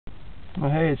Well,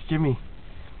 hey, it's Jimmy.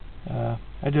 I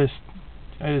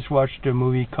just watched a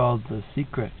movie called The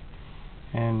Secret,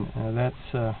 and that's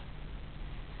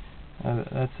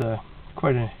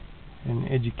quite an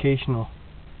educational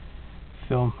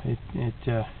film. It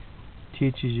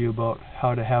teaches you about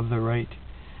how to have the right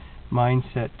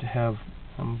mindset to have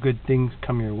good things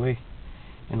come your way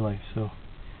in life.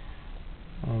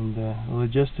 And the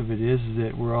gist of it is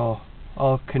that we're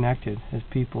all connected as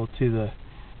people to the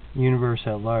universe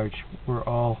at large. We're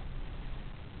all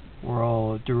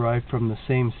derived from the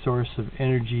same source of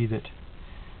energy that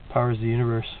powers the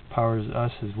universe, powers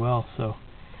us as well. So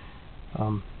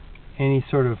any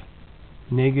sort of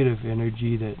negative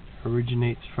energy that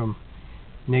originates from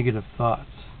negative thoughts,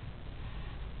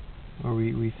 or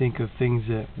we think of things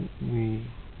that we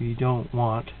don't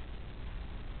want,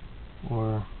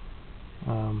 or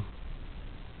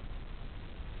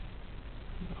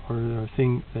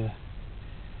things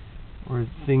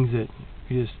that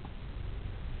we just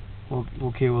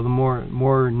the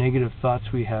more negative thoughts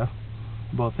we have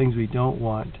about things we don't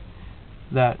want,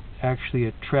 that actually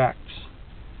attracts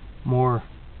more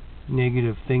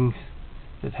negative things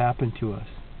that happen to us.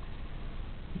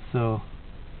 So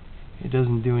it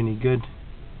doesn't do any good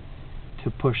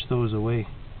to push those away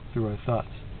through our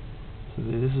thoughts. So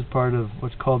this is part of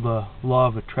what's called the law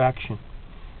of attraction.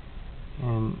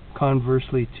 And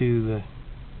conversely to the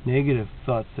negative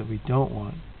thoughts that we don't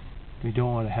want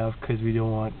to have because we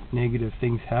don't want negative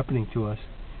things happening to us,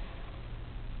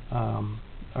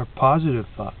 our positive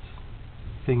thoughts,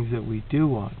 things that we do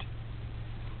want,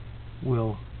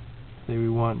 will say we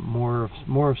want more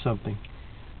of something,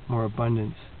 more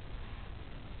abundance.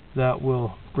 That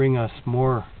will bring us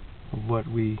more of what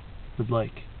we would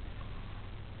like.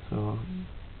 So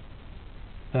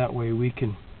that way we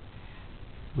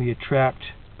attract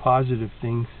positive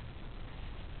things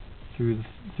through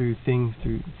things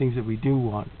that we do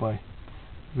want, by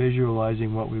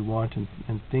visualizing what we want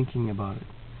and thinking about it.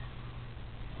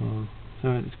 And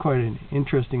so it's quite an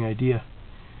interesting idea,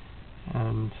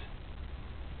 and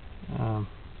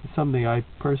it's something I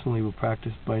personally will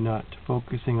practice by not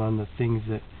focusing on the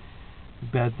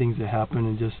bad things that happen,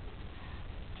 and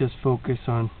just focus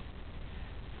on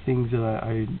things that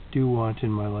I do want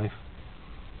in my life.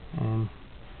 And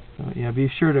yeah, be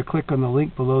sure to click on the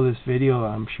link below this video.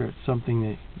 I'm sure it's something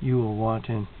that you will want,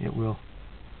 and it will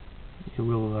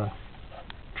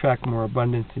attract more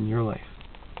abundance in your life.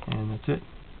 And that's it.